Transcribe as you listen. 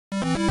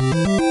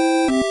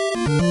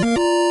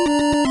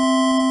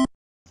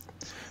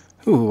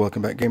Ooh,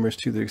 welcome back, gamers,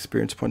 to the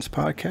Experience Points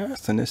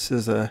podcast, and this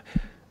is a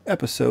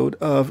episode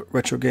of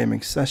Retro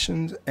Gaming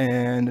Sessions,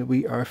 and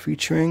we are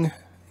featuring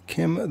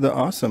Kim the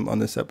Awesome on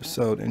this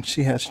episode, and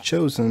she has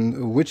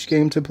chosen which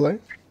game to play?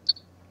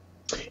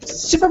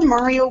 Super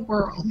Mario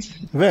World.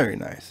 Very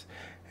nice.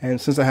 And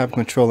since I have a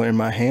controller in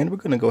my hand, we're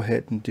going to go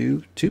ahead and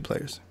do 2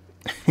 players.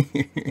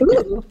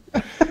 Ooh.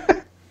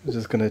 We're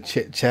just going to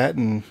chit-chat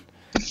and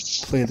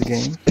play the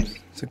game.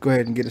 So go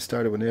ahead and get it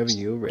started whenever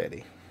you're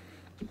ready.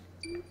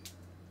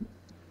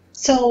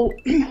 So,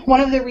 one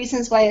of the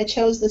reasons why I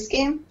chose this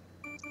game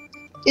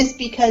is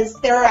because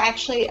there are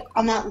actually,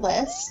 on that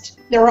list,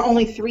 there were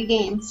only 3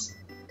 games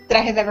that I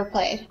have ever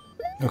played.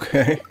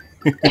 Okay.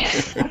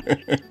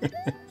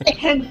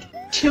 And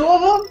 2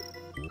 of them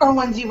are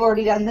ones you've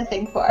already done the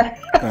thing for.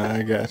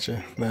 I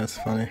gotcha. That's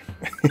funny.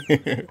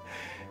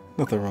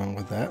 Nothing wrong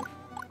with that.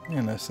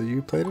 And I see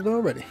you played it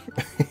already.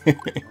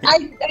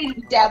 I'm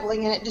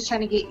dabbling in it, just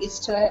trying to get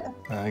used to it.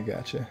 I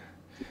gotcha.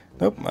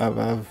 Nope,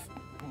 I've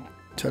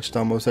touched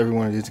almost every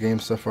one of these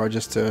games so far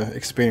just to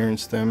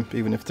experience them,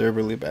 even if they're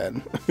really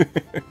bad.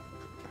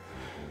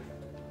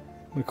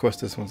 Of course,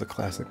 this one's a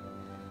classic.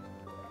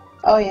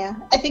 Oh yeah,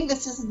 I think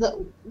this is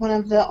one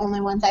of the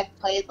only ones I've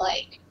played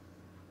like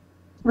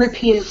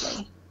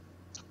repeatedly.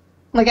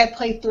 Like I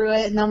played through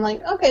it and I'm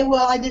like, okay,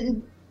 well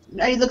it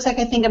looks like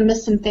I think I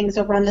missed some things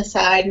over on the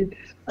side, and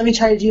let me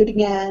try to do it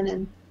again.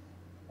 And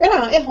I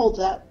don't know, it holds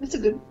up. It's a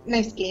good,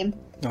 nice game.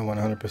 Oh,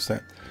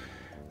 100%.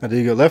 Now, do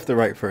you go left or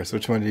right first?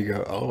 Which one do you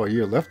go? Oh,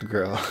 you're a left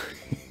girl.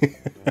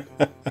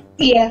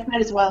 Yeah,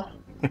 might as well.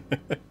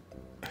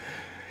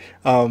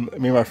 Me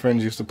and my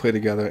friends used to play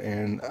together,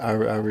 and I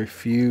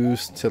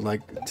refused to like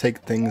take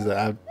things that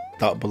I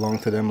thought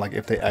belonged to them. Like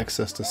if they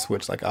accessed the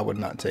Switch, like I would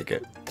not take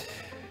it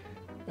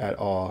at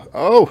all.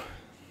 Oh,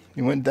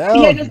 you went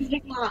down. Yeah, it doesn't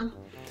take long.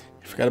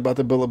 You forgot about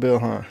the bullet bill,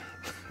 huh?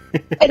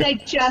 And I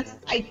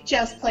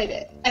just played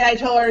it, and I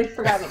totally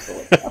forgot about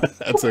it.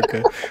 That's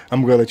okay.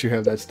 I'm glad that you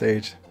have that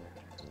stage.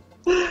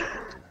 All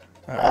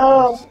right,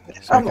 Oh,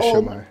 so I I'm can show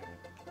old. my.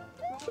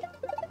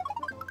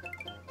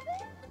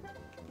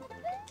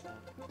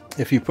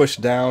 If you push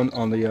down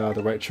on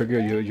the right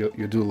trigger,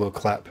 you'll do a little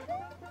clap.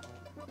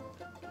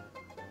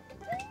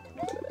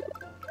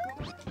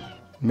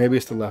 Maybe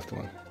it's the left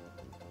one.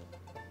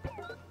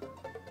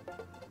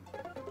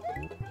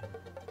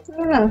 I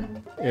don't know.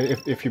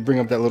 If you bring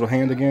up that little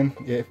hand again,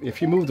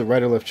 if you move the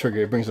right or left trigger,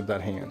 it brings up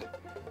that hand.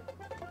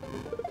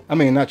 I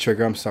mean, not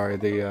trigger. I'm sorry.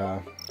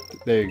 The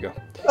there you go.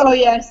 Oh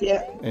yeah, I see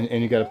it.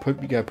 And you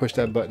gotta push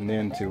that button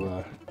in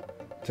to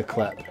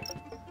clap.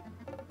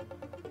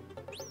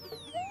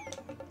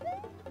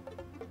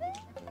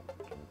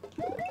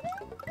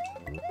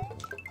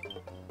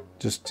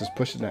 Just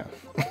push it down.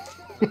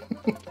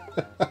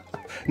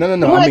 No.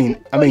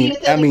 What?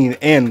 I mean,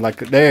 and like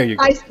there you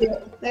go. I see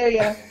it. There you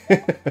go.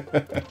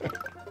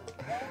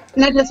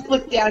 Not just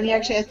flick down. You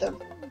actually have to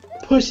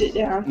push it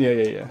down.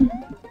 Yeah.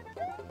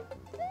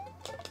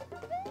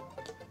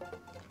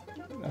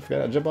 I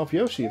forgot to jump off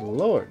Yoshi.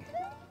 Lord,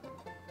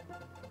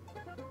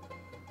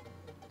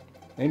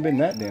 ain't been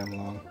that damn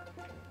long.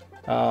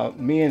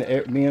 Me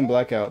and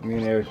Blackout, me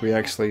and Eric, we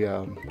actually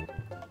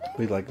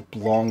we like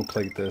long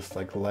played this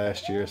like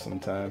last year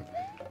sometime.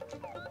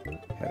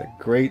 Had a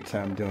great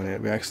time doing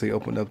it. We actually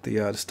opened up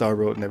the Star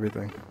Road and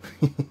everything.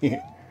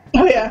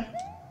 Oh yeah.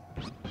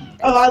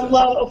 Oh, I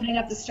love opening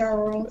up the Star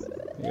World.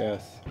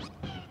 Yes.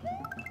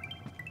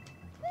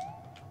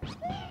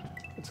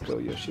 Let's go,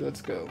 Yoshi.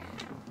 Let's go.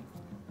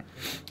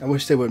 I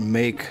wish they would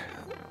make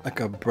like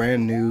a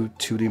brand new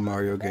 2D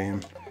Mario game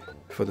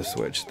for the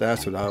Switch.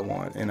 That's what I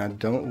want, and I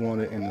don't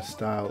want it in the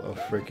style of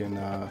freaking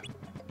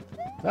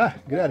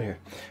get out of here.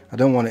 I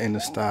don't want it in the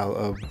style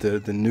of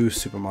the new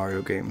Super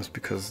Mario games,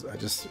 because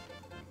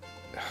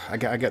I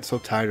got so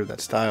tired of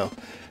that style.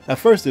 At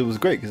first it was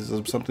great because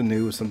it was something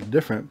new, it was something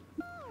different,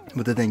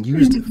 but they then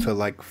used it for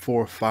like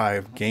 4 or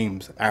 5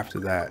 games after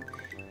that,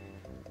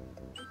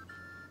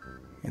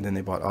 and then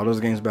they bought all those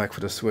games back for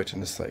the Switch,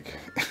 and it's like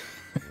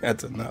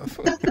that's enough.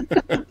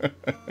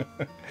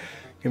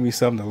 Give me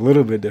something a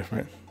little bit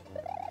different.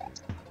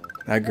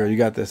 That girl, you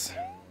got this.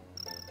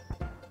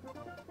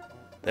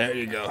 There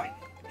you go.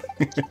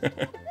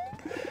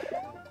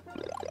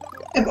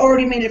 I've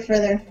already made it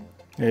further.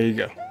 There you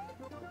go.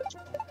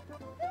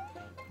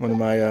 One of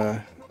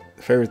my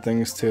favorite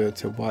things to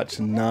watch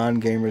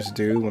non-gamers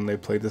do when they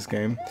play this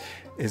game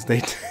is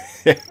they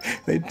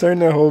they turn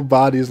their whole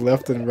bodies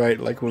left and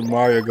right, like when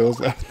Mario goes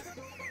left and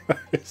right.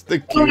 It's the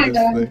cutest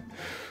thing.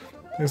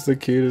 It's the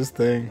cutest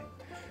thing.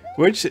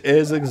 Which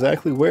is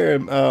exactly where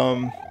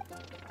the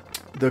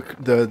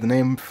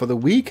name for the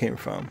Wii came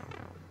from.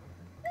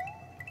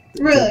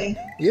 Really?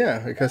 Yeah,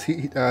 because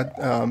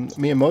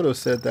Miyamoto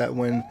said that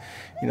when,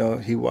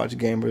 he watched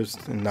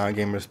gamers and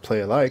non-gamers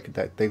play alike,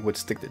 that they would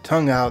stick their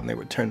tongue out and they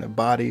would turn their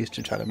bodies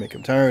to try to make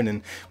him turn.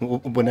 And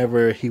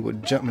whenever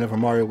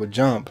Mario would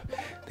jump,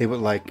 they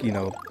would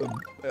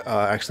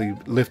actually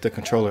lift the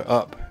controller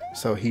up.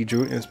 So he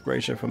drew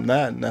inspiration from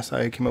that, and that's how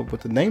he came up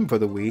with the name for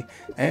the Wii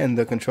and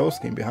the control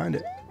scheme behind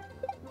it.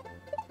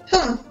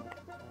 Huh.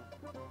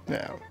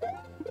 Yeah,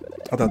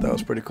 I thought that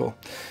was pretty cool.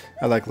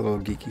 I like little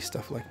geeky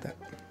stuff like that.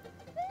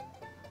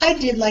 I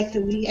did like the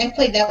Wii. I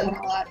played that one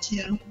a lot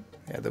too.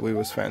 Yeah, the Wii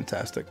was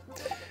fantastic.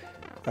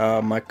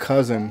 My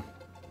cousin,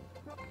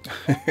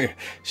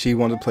 she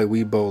wanted to play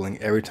Wii bowling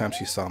every time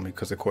she saw me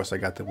because, of course, I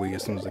got the Wii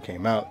as soon as it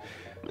came out.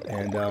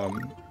 And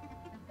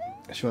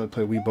she wanted to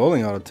play Wii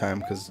bowling all the time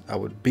because I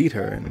would beat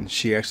her. And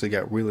she actually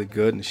got really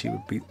good and she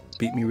would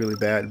beat me really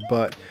bad.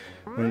 But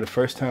one of the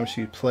first times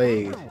she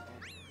played,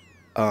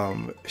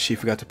 she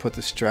forgot to put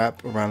the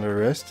strap around her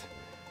wrist.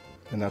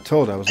 And I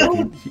told her, I was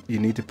like, you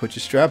need to put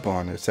your strap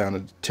on. It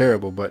sounded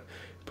terrible, but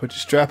put your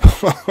strap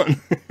on.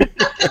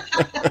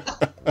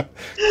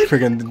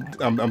 Friggin',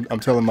 I'm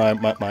telling my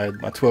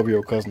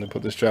 12-year-old cousin to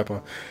put the strap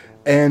on.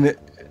 And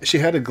she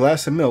had a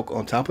glass of milk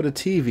on top of the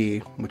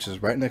TV, which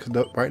is right next to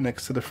the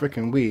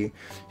freaking Wii.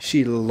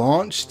 She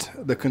launched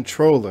the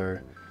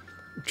controller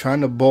trying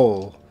to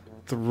bowl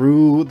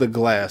through the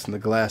glass, and the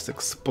glass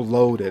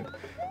exploded.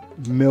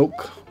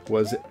 Milk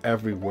was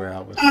everywhere.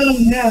 I was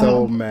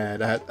so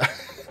mad. I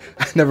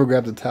never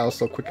grabbed a towel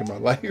so quick in my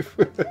life.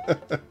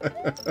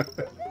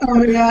 Oh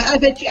my god! I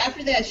bet you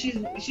after that she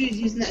was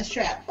using that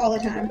strap all the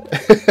time.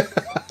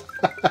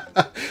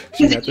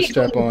 She got the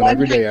strap on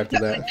every day after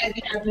that.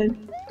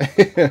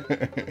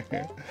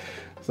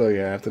 So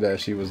yeah, after that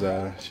she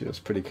was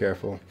pretty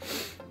careful.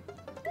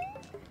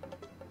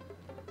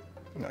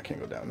 No, I can't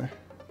go down there.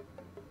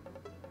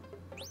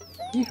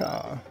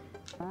 Yeehaw!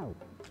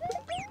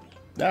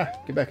 Ah,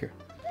 get back here.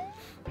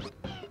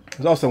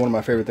 It's also one of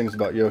my favorite things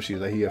about Yoshi is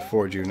that he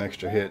affords you an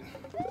extra hit.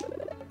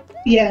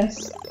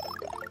 Yes.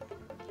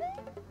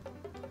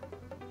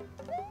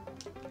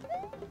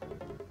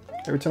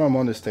 Every time I'm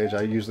on this stage,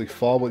 I usually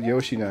fall with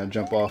Yoshi and I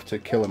jump off to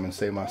kill him and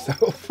save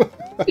myself.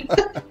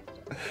 I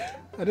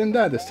didn't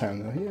die this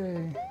time though.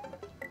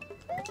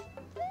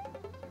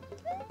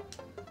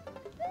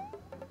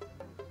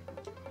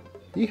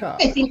 Yay. Yeehaw.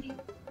 I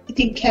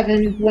think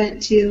Kevin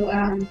went to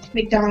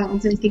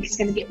McDonald's and thinks he's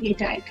gonna get me a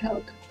Diet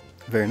Coke.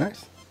 Very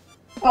nice.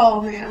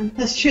 Oh man,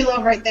 that's true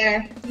love right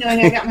there.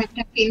 Knowing I got my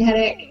caffeine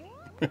headache.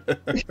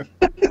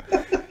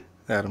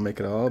 That'll make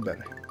it all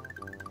better.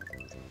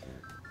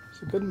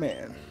 It's a good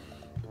man.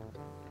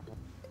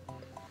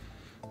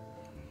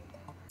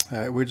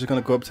 Alright, we're just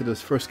gonna go up to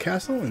this first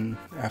castle, and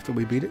after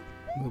we beat it,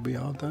 we'll be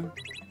all done.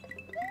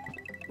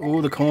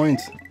 Oh, the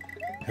coins.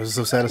 It was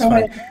so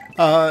satisfying.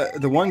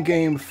 The one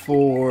game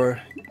for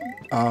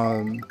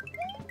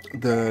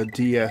the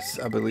DS,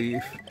 I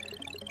believe,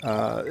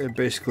 it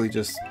basically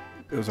just...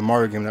 It was a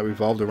Mario game that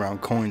revolved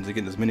around coins and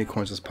getting as many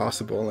coins as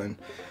possible, and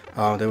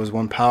there was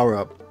one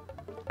power-up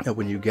that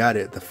when you got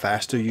it, the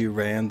faster you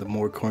ran, the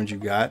more coins you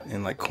got,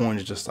 and like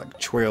coins just like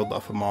trailed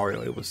off of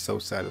Mario. It was so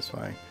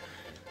satisfying.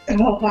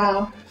 Oh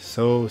wow!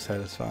 So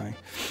satisfying.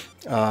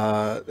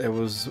 There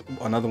was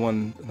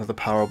another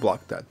power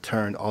block that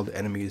turned all the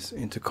enemies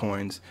into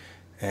coins,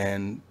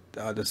 and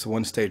this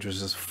one stage was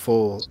just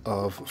full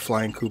of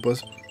flying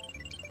Koopas.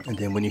 And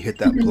then when you hit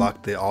that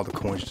block, all the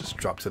coins just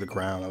dropped to the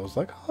ground. I was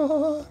like,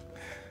 ah,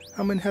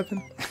 I'm in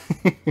heaven.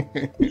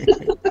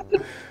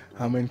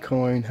 I'm in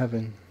coin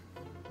heaven.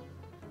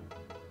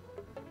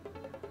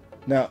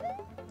 Now,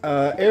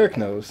 Eric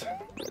knows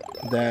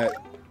that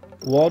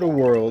Water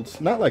Worlds,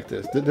 not like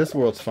this. This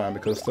world's fine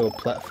because it's still a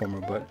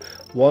platformer, but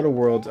Water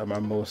Worlds are my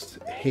most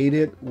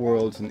hated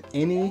worlds in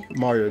any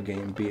Mario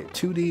game, be it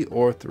 2D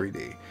or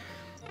 3D.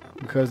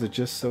 Because they're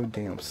just so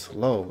damn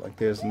slow. Like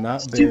there's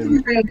not been.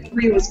 Super Mario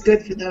 3 was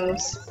good for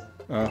those.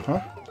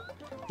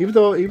 Even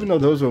though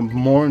those were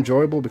more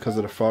enjoyable because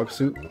of the frog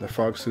suit. The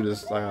frog suit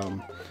is like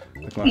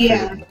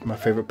my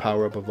favorite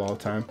power up of all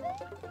time.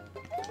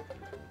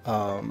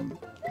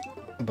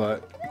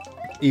 But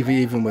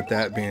even with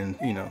that being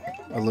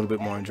a little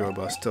bit more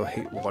enjoyable, I still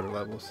hate water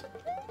levels.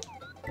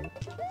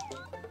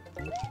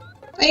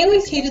 I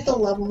always hated the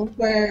level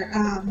where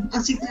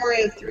on Super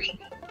Mario 3.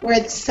 Where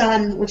the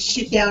sun would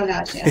shoot down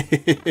at you.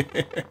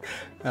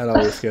 That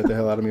always scared the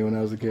hell out of me when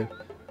I was a kid.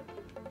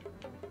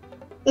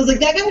 It was like,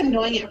 that got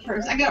annoying at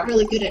first. I got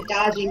really good at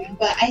dodging,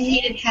 but I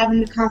hated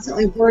having to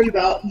constantly worry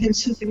about him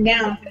swooping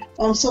down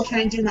while I'm still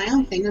trying to do my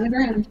own thing on the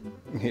ground.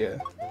 Yeah.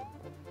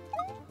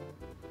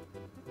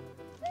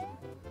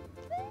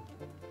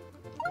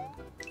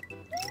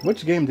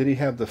 Which game did he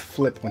have the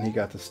flip when he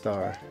got the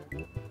star?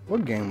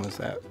 What game was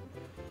that?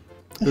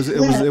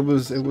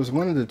 It was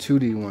one of the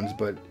 2D ones,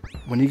 but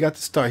when he got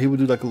the star, he would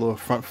do like a little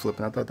front flip,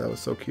 and I thought that was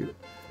so cute.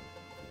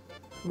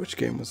 Which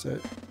game was that?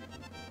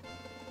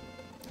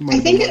 I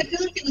feel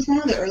like it was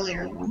one of the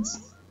earlier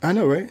ones. I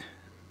know, right?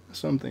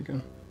 That's what I'm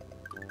thinking.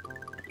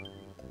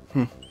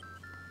 I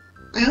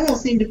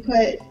almost need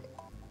to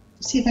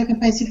see if I can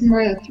find Super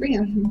Mario 3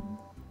 on him.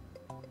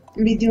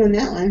 And be doing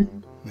that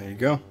one. There you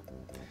go.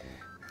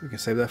 We can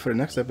save that for the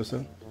next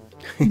episode.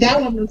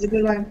 That one was a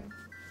good one.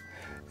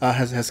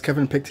 Has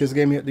Kevin picked his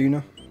game yet? Do you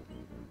know?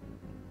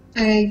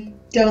 I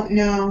don't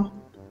know.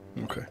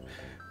 Okay.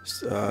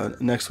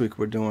 Next week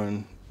we're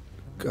doing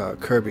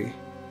Kirby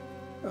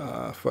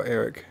for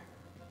Eric,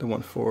 the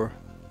one for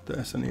the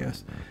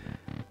SNES,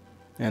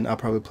 and I'll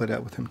probably play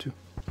that with him too.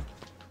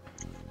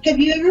 Have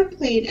you ever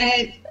played?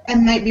 I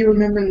might be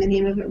remembering the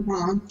name of it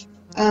wrong.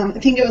 I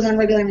think it was on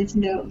regular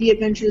Nintendo. The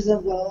Adventures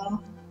of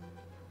Lolo.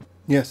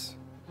 Yes,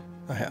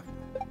 I have.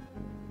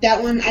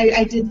 That one,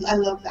 I did. I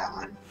love that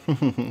one.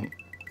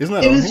 Isn't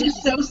that It on was here?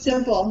 just so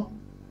simple.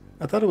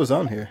 I thought it was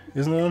on here.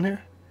 Isn't it on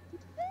here?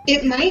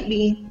 It might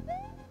be.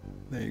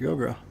 There you go,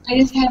 girl. I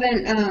just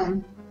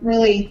haven't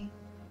really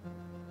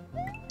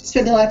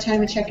spent a lot of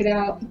time to check it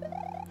out.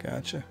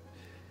 Gotcha.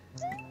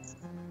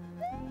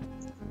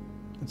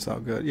 It's all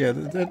good. Yeah,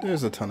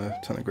 there's a ton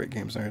of great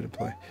games on here to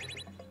play.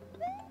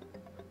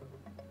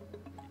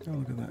 Oh,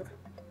 look at that.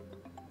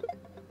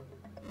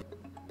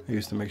 I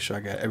used to make sure I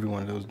got every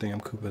one of those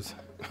damn Koopas.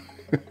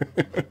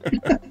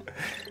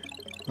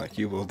 Like,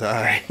 you will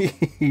die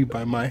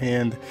by my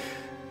hand.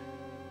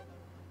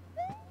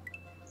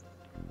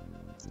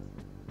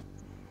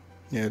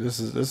 Yeah, this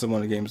is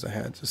one of the games I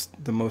had just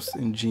the most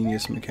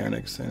ingenious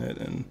mechanics in it,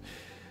 and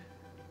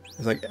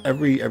it's like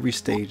every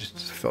stage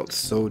just felt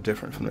so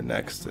different from the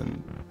next,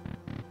 and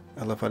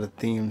I love how the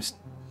themes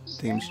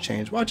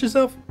change. Watch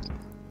yourself.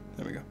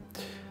 There we go.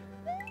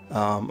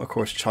 Of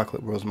course,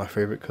 Chocolate World's my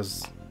favorite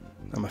because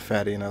I'm a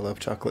fatty and I love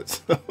chocolate.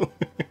 So.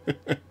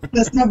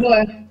 That's my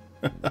boy.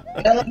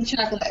 I love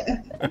chocolate.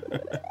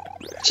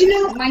 Do you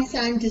know my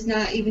son does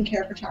not even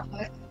care for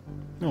chocolate?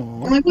 Oh.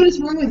 I'm like, what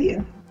is wrong with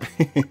you?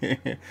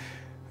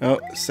 Oh,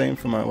 same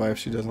for my wife.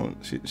 She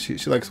doesn't. She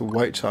likes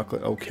white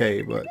chocolate,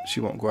 okay, but she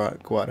won't go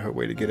out of her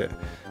way to get it.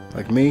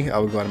 Like me, I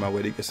would go out of my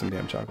way to get some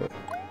damn chocolate.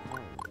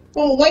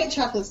 Well, white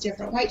chocolate's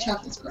different. White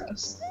chocolate's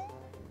gross.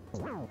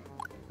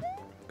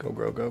 Go,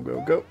 go, go,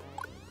 go, go.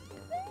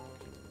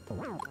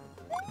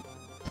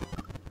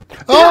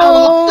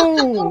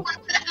 Oh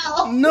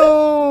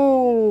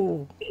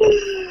no!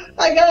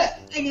 I got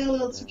a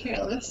little too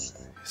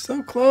careless.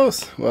 So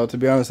close. Well, to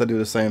be honest, I do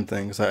the same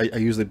thing. So I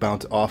usually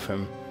bounce off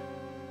him.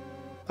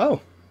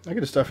 Oh, I get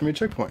to start from your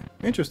checkpoint.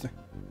 Interesting.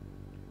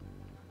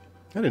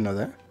 I didn't know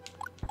that.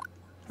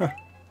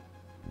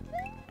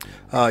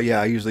 Huh.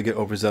 Yeah, I usually get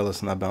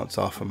overzealous and I bounce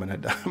off him and I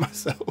die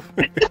myself.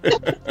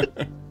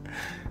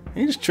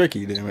 He's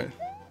tricky, damn it.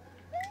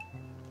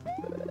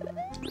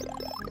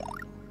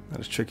 Not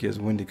as tricky as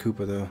Wendy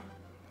Koopa, though.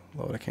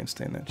 Lord, I can't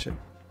stand that chick.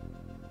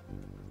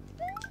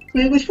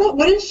 Wait,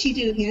 what does she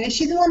do here? Is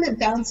she the one that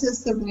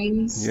bounces the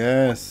rings?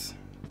 Yes.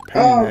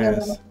 Pain in the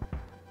ass. No.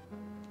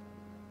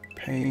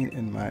 Pain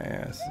in my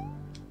ass.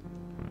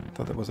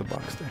 Thought that was a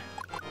box there.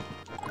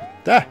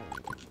 Ah!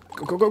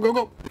 Go, go, go, go,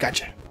 go!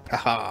 Gotcha!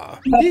 Haha!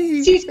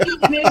 She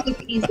made it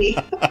look easy.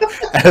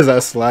 As I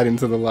slide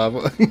into the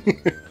lava.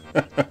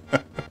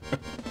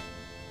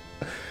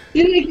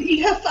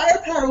 You have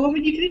firepower,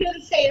 woman. You can do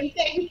the same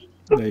thing.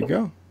 There you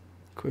go.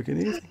 Quick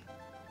and easy.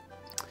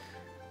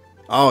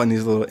 Oh, and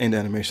these little end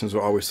animations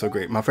were always so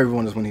great. My favorite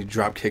one is when he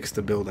drop kicks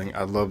the building.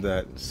 I love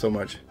that so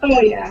much.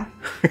 Oh, yeah.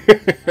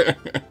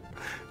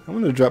 I'm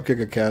gonna drop kick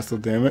a castle,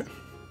 damn it.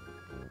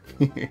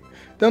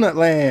 Donut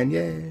Land,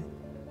 yay.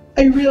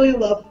 I really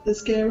loved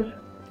this game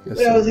It's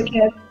when I so was a good.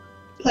 kid.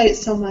 Played it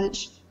so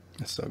much.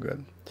 It's so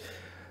good.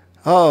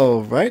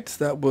 All right,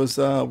 that was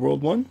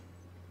World 1.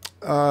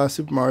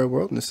 Super Mario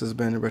World, and this has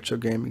been Retro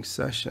Gaming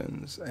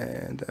Sessions.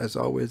 And as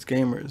always,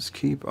 gamers,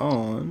 keep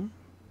on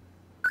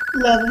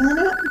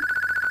Leveling up.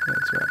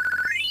 That's right.